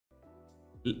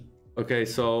Okay,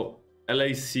 so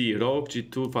LEC, Rogue,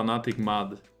 G2, Fnatic,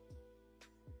 Mad.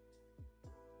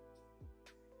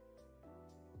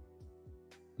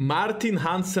 Martin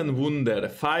Hansen Wunder,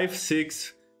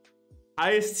 5-6.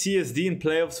 Highest CSD in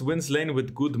playoffs, wins lane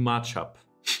with good matchup.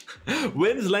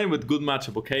 Wins lane with good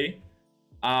matchup, okay?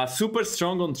 Super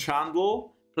strong on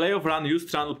Trundle. Playoff run, use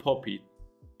Trundle Poppy.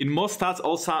 In most stats,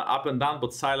 also up and down, but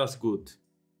Sylas good.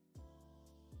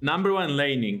 Number 1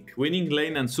 laning. Winning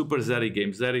lane and super Zeri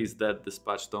game. Zeri is dead,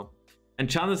 dispatch though. And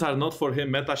chances are not for him,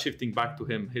 meta shifting back to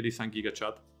him. Hilly San Giga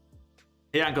chat.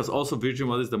 Hey Jankos, also Virgin,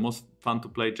 what is the most fun to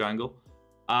play jungle?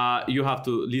 You have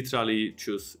to literally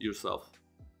choose yourself.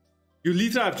 You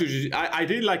literally have to choose. I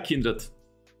really like Kindred.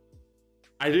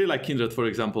 I really like Kindred, for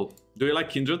example. Do you like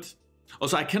Kindred?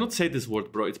 Also, I cannot say this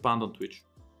word, bro. It's banned on Twitch.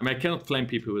 I mean, I cannot flame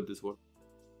people with this word.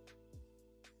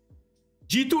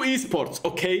 G2 esports,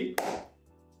 okay.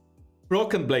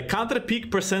 Broken Blade. Counter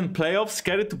peak percent playoffs.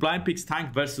 Carry to blind picks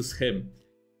tank versus him.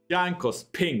 Jankos,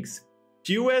 pings.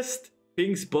 Fewest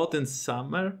pings bought in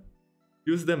summer.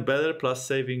 Use them better plus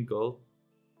saving gold.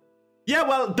 Yeah,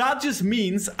 well, that just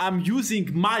means I'm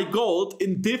using my gold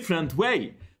in different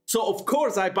way. So, of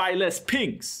course, I buy less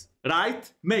pinks,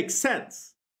 right? Makes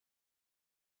sense.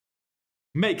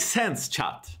 Makes sense,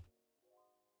 chat.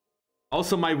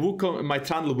 Also, my Wukong, my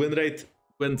Trundle win rate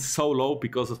went so low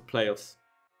because of playoffs.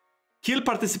 Kill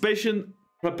participation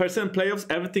percent playoffs,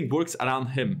 everything works around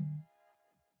him.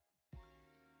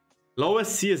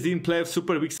 Lowest CSD in playoffs,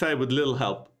 super weak side with little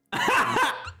help.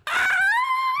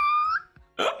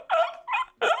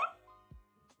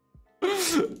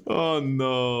 Oh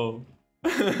no.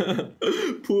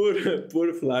 poor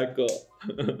Flacco.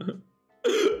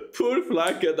 Poor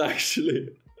Flacket, actually.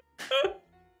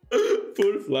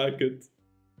 Poor Flacket.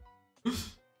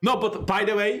 No, but by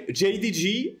the way,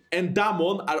 JDG and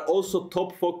Damon are also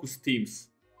top focus teams.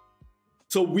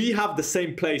 So we have the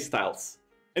same playstyles.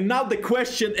 And now the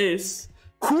question is,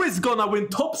 who is gonna win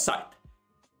topside?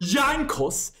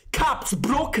 Jankos, Caps,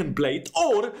 Broken Blade,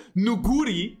 or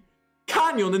Nuguri,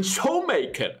 Canyon, and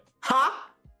Showmaker? Huh?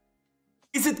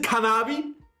 Is it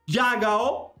Kanavi?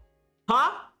 Yagao?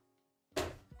 Huh?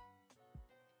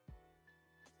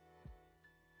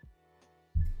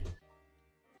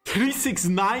 Three, 6,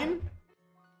 9?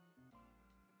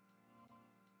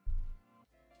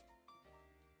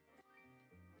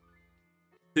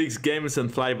 Six games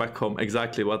and fly back home.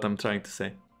 Exactly what I'm trying to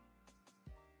say.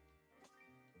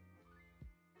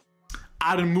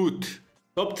 Armut.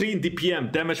 Top 3 in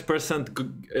DPM. Damage percent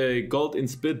gold in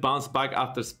split. Bounce back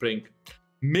after spring.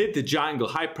 Mid jungle.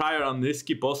 High prior on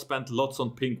risky. Boss spent lots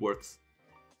on pink words.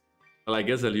 Well, I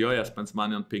guess Elioya spends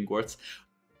money on pink words.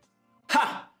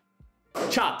 Ha!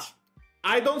 Chat.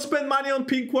 I don't spend money on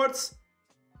pink words.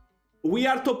 We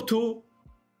are top 2.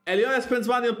 Elioya spends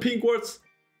money on pink words.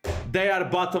 They are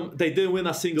bottom. They didn't win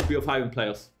a single BO5 in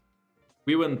playoffs.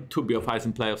 We won 2 BO5s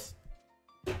in playoffs.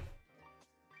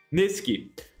 Niski.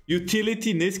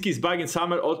 Utility. Niski is back in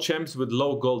summer. All champs with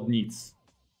low gold needs.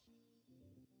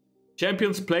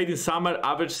 Champions played in summer.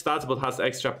 Average stats but has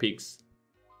extra peaks.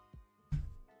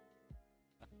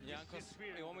 Jankos,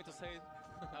 you want me to say it?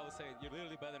 I will say it. You're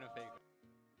literally better than Faker.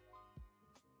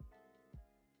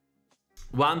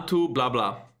 1, 2, blah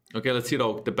blah. Okay, let's see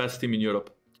Rogue. The best team in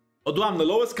Europe. Oduam, the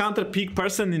lowest counter peak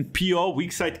person in PO,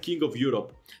 weak side king of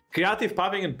Europe. Creative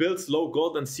pathing and builds low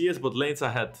gold and CS, but lanes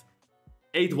ahead.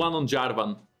 8-1 on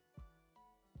Jarvan.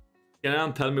 Can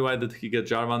anyone tell me why did he get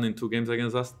Jarvan in 2 games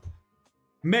against us?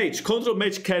 Mage, control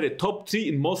mage carry, top 3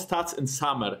 in most stats in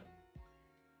summer.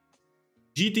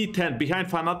 GT10, behind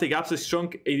Fnatic, absolute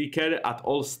strong AD carry at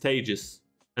all stages.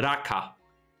 Raka.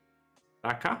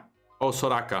 Raka? Oh,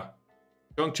 Soraka.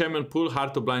 Strong champion pool,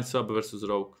 hard to blind sub versus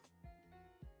Rogue.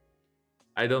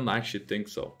 I don't actually think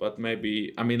so, but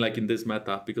maybe, I mean like in this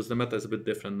meta, because the meta is a bit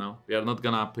different now. We are not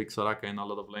gonna pick Soraka in a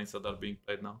lot of lanes that are being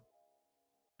played now.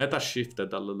 Meta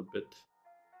shifted a little bit.